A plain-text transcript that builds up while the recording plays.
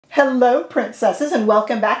Hello, princesses, and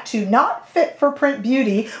welcome back to Not Fit for Print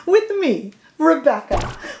Beauty with me,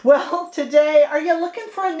 Rebecca. Well, today, are you looking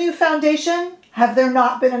for a new foundation? Have there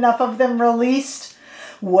not been enough of them released?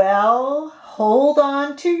 Well, hold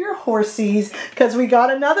on to your horsies because we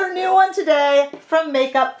got another new one today from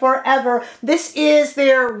Makeup Forever. This is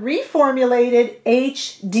their reformulated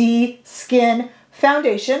HD Skin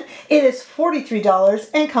Foundation. It is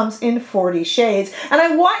 $43 and comes in 40 shades. And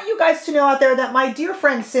I want you guys to know out there that my dear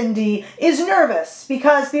friend Cindy is nervous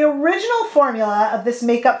because the original formula of this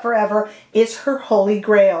Makeup Forever is her holy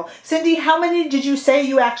grail. Cindy, how many did you say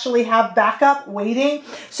you actually have backup waiting?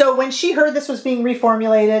 So when she heard this was being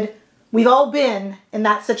reformulated, we've all been in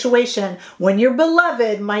that situation when your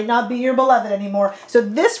beloved might not be your beloved anymore. So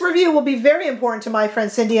this review will be very important to my friend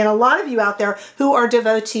Cindy and a lot of you out there who are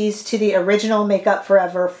devotees to the original Makeup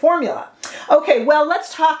Forever formula. Okay, well,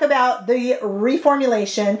 let's talk about the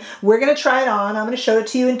reformulation. We're going to try it on. I'm going to show it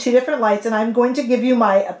to you in two different lights, and I'm going to give you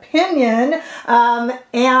my opinion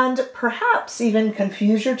and perhaps even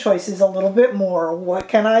confuse your choices a little bit more. What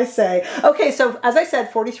can I say? Okay, so as I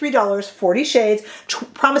said, $43, 40 shades,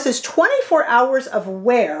 promises 24 hours of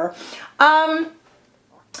wear.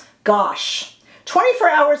 Gosh, 24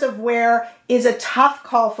 hours of wear is a tough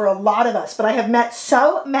call for a lot of us, but I have met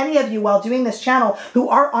so many of you while doing this channel who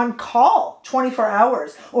are on call 24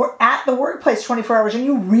 hours or at the workplace 24 hours, and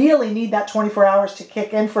you really need that 24 hours to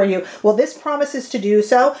kick in for you. Well, this promises to do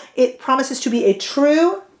so. It promises to be a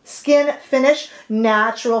true skin finish,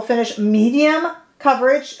 natural finish, medium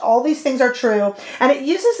coverage. All these things are true. And it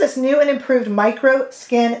uses this new and improved micro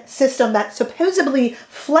skin system that supposedly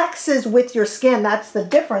flexes with your skin. That's the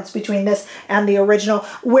difference between this and the original.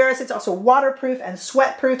 Whereas it's also waterproof and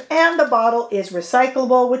sweatproof, and the bottle is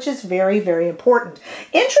recyclable, which is very, very important.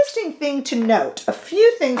 Interesting thing to note, a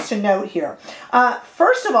few things to note here.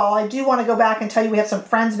 First of all, I do want to go back and tell you we have some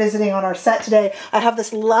friends visiting on our set today. I have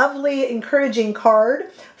this lovely, encouraging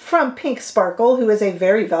card from Pink Sparkle, who is a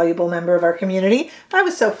very valuable member of our community. I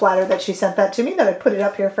was so flattered that she sent that to me that I put it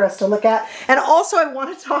up here for us to look at. And also I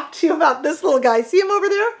want to talk to you about this little guy. See him over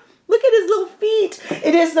there? Look at his little feet.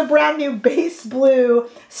 It is the brand new Baseblue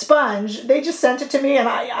sponge. They just sent it to me,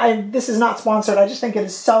 and this is not sponsored. I just think it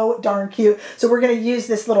is so darn cute. So we're going to use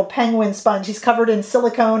this little penguin sponge. He's covered in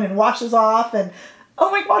silicone and washes off, and oh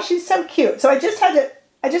my gosh, he's so cute. So I just had to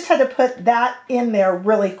put that in there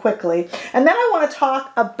really quickly. And then I want to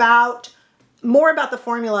talk more about the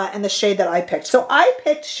formula and the shade that I picked. So I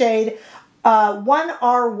picked shade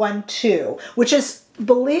 1R12, which is,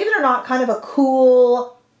 believe it or not, kind of a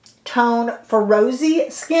cool tone for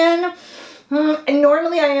rosy skin. And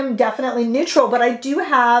normally I am definitely neutral, but I do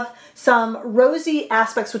have some rosy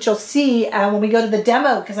aspects, which you'll see when we go to the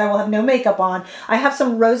demo, because I will have no makeup on. I have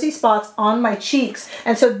some rosy spots on my cheeks,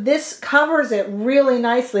 and so this covers it really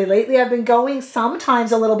nicely. Lately I've been going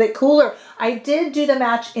sometimes a little bit cooler. I did do the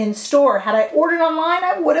match in store. Had I ordered online,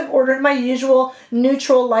 I would have ordered my usual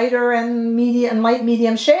neutral, lighter, and medium and light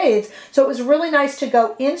medium shades. So it was really nice to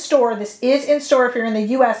go in store. This is in store. If you're in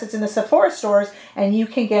the US, it's in the Sephora stores, and you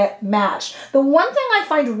can get matched. The one thing I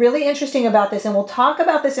find really interesting about this, and we'll talk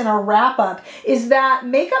about this in our wrap up, is that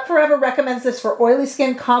Makeup Forever recommends this for oily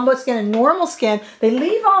skin, combo skin, and normal skin. They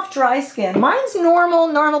leave off dry skin. Mine's normal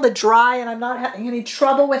to dry, and I'm not having any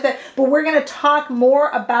trouble with it, but we're going to talk more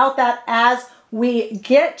about that as we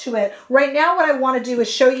get to it. Right now, what I want to do is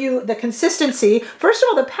show you the consistency. First of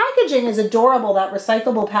all, the packaging is adorable, that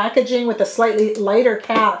recyclable packaging with a slightly lighter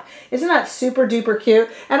cap. Isn't that super duper cute?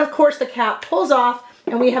 And of course, the cap pulls off,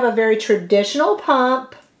 and we have a very traditional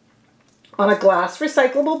pump on a glass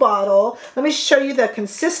recyclable bottle. Let me show you the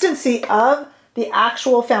consistency of the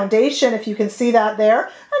actual foundation, if you can see that there.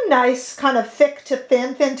 A nice kind of thick to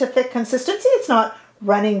thin, thin to thick consistency. It's not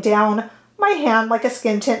running down my hand like a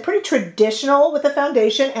skin tint. Pretty traditional with the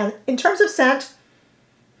foundation. And in terms of scent,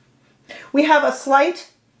 we have a slight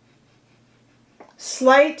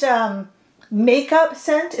makeup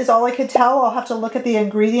scent is all I could tell. I'll have to look at the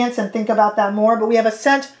ingredients and think about that more, but we have a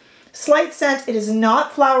scent, slight scent. It is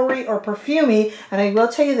not flowery or perfumey, and I will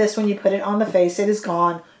tell you this, when you put it on the face, it is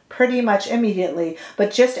gone pretty much immediately.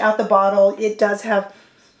 But just out the bottle, it does have,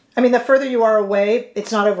 I mean, the further you are away,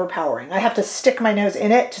 it's not overpowering. I have to stick my nose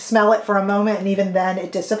in it to smell it for a moment, and even then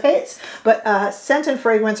it dissipates. But scent and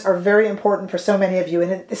fragrance are very important for so many of you,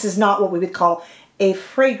 and this is not what we would call a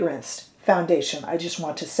fragranced foundation, I just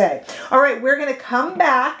want to say. All right, we're going to come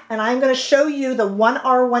back, and I'm going to show you the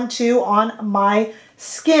 1R12 on my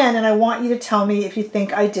skin, and I want you to tell me if you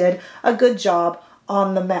think I did a good job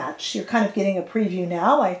on the match. You're kind of getting a preview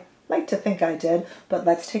now. I like to think I did, but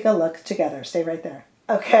let's take a look together. Stay right there.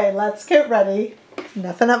 Okay, let's get ready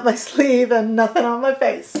Nothing up my sleeve and nothing on my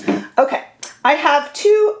face. Okay, I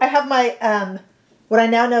have my, what I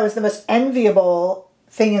now know is the most enviable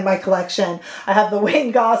thing in my collection. I have the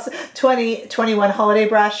Wayne Goss 2021 Holiday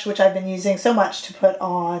Brush, which I've been using so much to put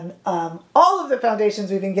on all of the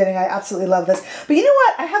foundations we've been getting. I absolutely love this. But you know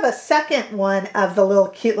what? I have a second one of the little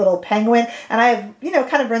cute little penguin, and I have, you know,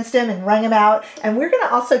 kind of rinsed him and wrung him out. And we're going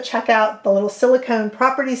to also check out the little silicone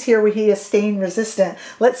properties here where he is stain resistant.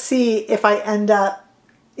 Let's see if I end up,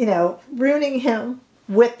 you know, ruining him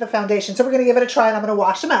with the foundation. So we're going to give it a try, and I'm going to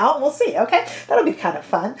wash them out and we'll see. Okay, that'll be kind of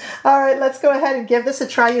fun. All right, let's go ahead and give this a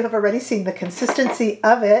try. You have already seen the consistency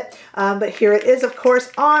of it, but here it is, of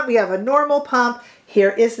course, on. We have a normal pump. Here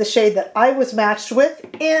is the shade that I was matched with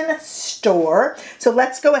in store. So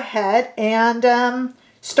let's go ahead and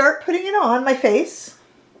start putting it on my face.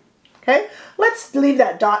 Okay, let's leave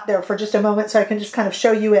that dot there for just a moment so I can just kind of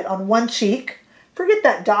show you it on one cheek. Forget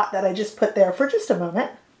that dot that I just put there for just a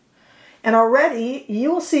moment. And already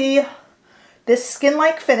you will see this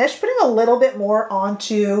skin-like finish, putting a little bit more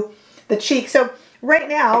onto the cheek. So right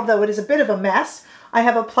now, though it is a bit of a mess, I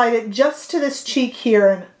have applied it just to this cheek here,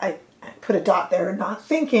 and I put a dot there not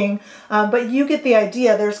thinking, but you get the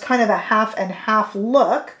idea. There's kind of a half and half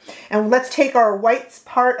look. And let's take our white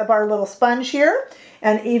part of our little sponge here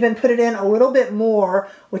and even put it in a little bit more,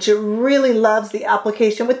 which it really loves the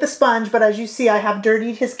application with the sponge. But as you see, I have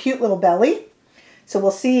dirtied his cute little belly. So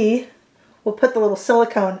we'll see. We'll put the little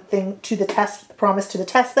silicone thing to the test, promise to the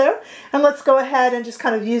test there. And let's go ahead and just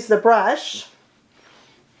kind of use the brush.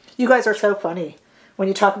 You guys are so funny when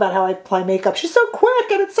you talk about how I apply makeup. She's so quick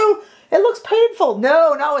and it looks painful.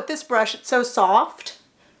 No, not with this brush. It's so soft.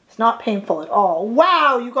 It's not painful at all.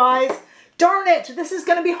 Wow, you guys. Darn it. This is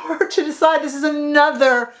going to be hard to decide. This is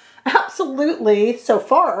another absolutely, so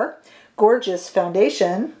far, gorgeous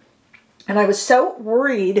foundation. And I was so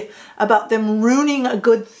worried about them ruining a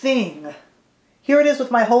good thing. Here it is with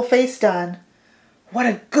my whole face done. What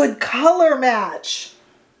a good color match.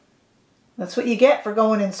 That's what you get for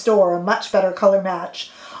going in store, a much better color match.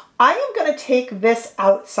 I am going to take this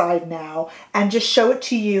outside now and just show it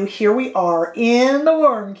to you. Here we are in the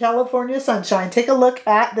warm California sunshine. Take a look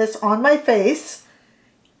at this on my face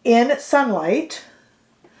in sunlight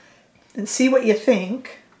and see what you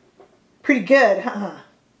think. Pretty good, huh?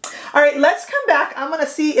 All right, let's come back. I'm going to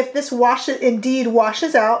see if this indeed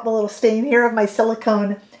washes out the little stain here of my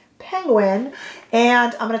silicone penguin.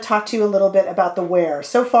 And I'm going to talk to you a little bit about the wear.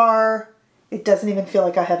 So far, it doesn't even feel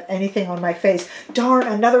like I have anything on my face. Darn,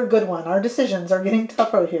 another good one. Our decisions are getting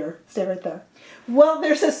tougher here. Stay right there. Well,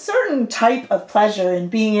 there's a certain type of pleasure in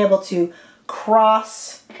being able to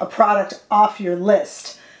cross a product off your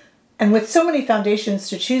list. And with so many foundations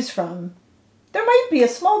to choose from, there might be a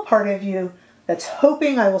small part of you that's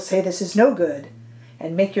hoping I will say this is no good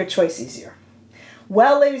and make your choice easier.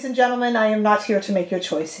 Well, ladies and gentlemen, I am not here to make your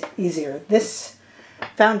choice easier. This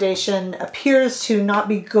foundation appears to not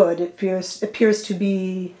be good. It appears to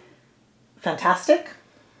be fantastic.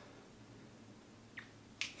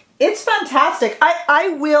 It's fantastic.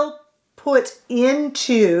 I will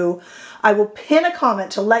I will pin a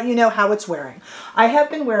comment to let you know how it's wearing. I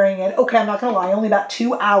have been wearing it, okay, I'm not gonna lie, only about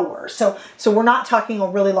 2 hours. So we're not talking a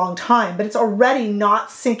really long time, but it's already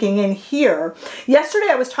not sinking in here. Yesterday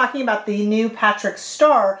I was talking about the new Patrick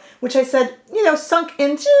Star, which I said, you know, sunk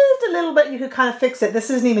in just a little bit, you could kind of fix it.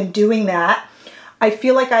 This isn't even doing that. I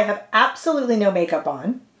feel like I have absolutely no makeup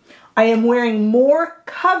on. I am wearing more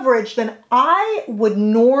coverage than I would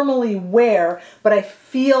normally wear, but I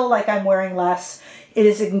feel like I'm wearing less. It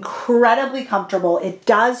is incredibly comfortable. It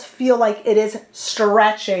does feel like it is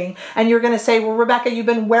stretching. And you're going to say, well, Rebecca, you've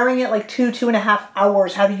been wearing it like 2.5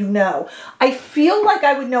 hours. How do you know? I feel like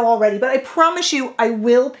I would know already, but I promise you, I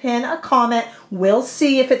will pin a comment. We'll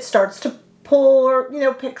see if it starts to pull or, you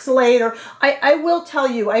know, pixelate, or I will tell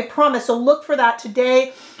you, I promise. So look for that.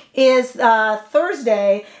 Today is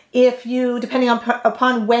Thursday. If you, depending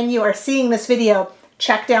upon when you are seeing this video,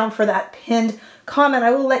 check down for that pinned comment.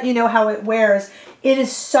 I will let you know how it wears. It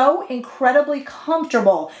is so incredibly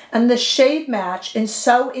comfortable, and the shade match is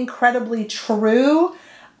so incredibly true.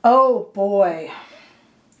 Oh boy.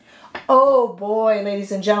 Oh boy,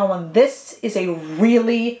 ladies and gentlemen, this is a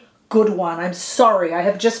really good one. I'm sorry, I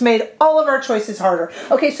have just made all of our choices harder.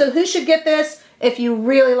 Okay, so who should get this? If you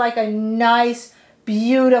really like a nice,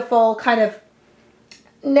 beautiful, kind of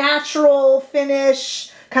natural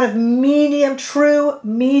finish, kind of medium, true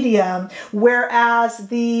medium, whereas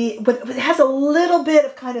it has a little bit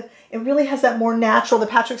of kind of it really has that more natural. The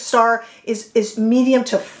Patrick Star is medium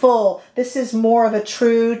to full. This is more of a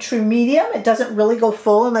true medium. It doesn't really go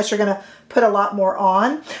full unless you're going to put a lot more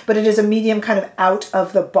on, but it is a medium kind of out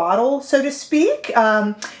of the bottle, so to speak.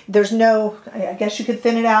 There's no, I guess you could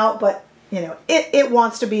thin it out, but you know, it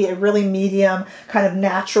wants to be a really medium kind of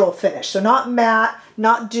natural finish. So not matte,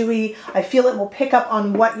 not dewy. I feel it will pick up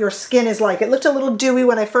on what your skin is like. It looked a little dewy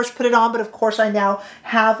when I first put it on, but of course I now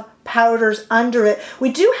have powders under it.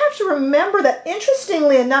 We do have to remember that,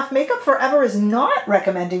 interestingly enough, Makeup Forever is not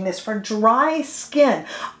recommending this for dry skin.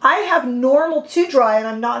 I have normal to dry and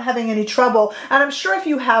I'm not having any trouble. And I'm sure if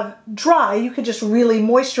you have dry, you could just really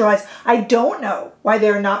moisturize. I don't know why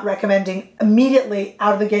they're not recommending immediately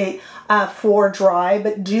out of the gate for dry,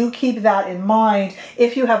 but do keep that in mind.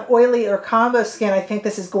 If you have oily or combo skin, I think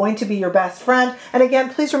this is going to be your best friend. And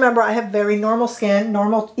again, please remember, I have very normal skin,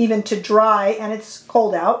 normal even to dry, and it's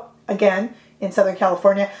cold out. Again, in Southern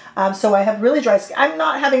California. So I have really dry skin. I'm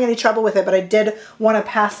not having any trouble with it, but I did want to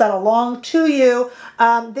pass that along to you.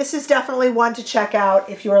 This is definitely one to check out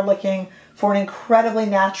if you are looking for an incredibly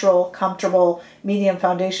natural, comfortable, medium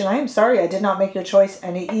foundation. I am sorry I did not make your choice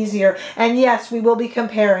any easier. And yes, we will be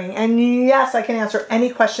comparing. And yes, I can answer any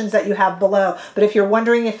questions that you have below. But if you're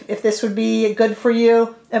wondering if this would be good for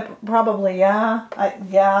you, probably, yeah.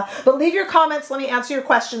 Yeah. But leave your comments. Let me answer your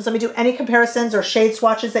questions. Let me do any comparisons or shade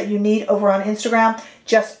swatches that you need over on Instagram.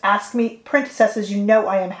 Just ask me, PRINTcesses. You know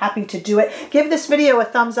I am happy to do it. Give this video a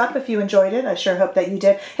thumbs up if you enjoyed it. I sure hope that you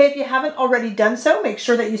did. Hey, if you haven't already done so, make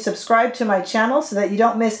sure that you subscribe to my channel so that you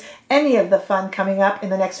don't miss any of the fun coming up in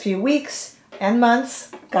the next few weeks and months.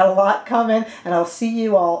 Got a lot coming, and I'll see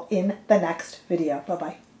you all in the next video.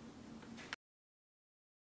 Bye-bye.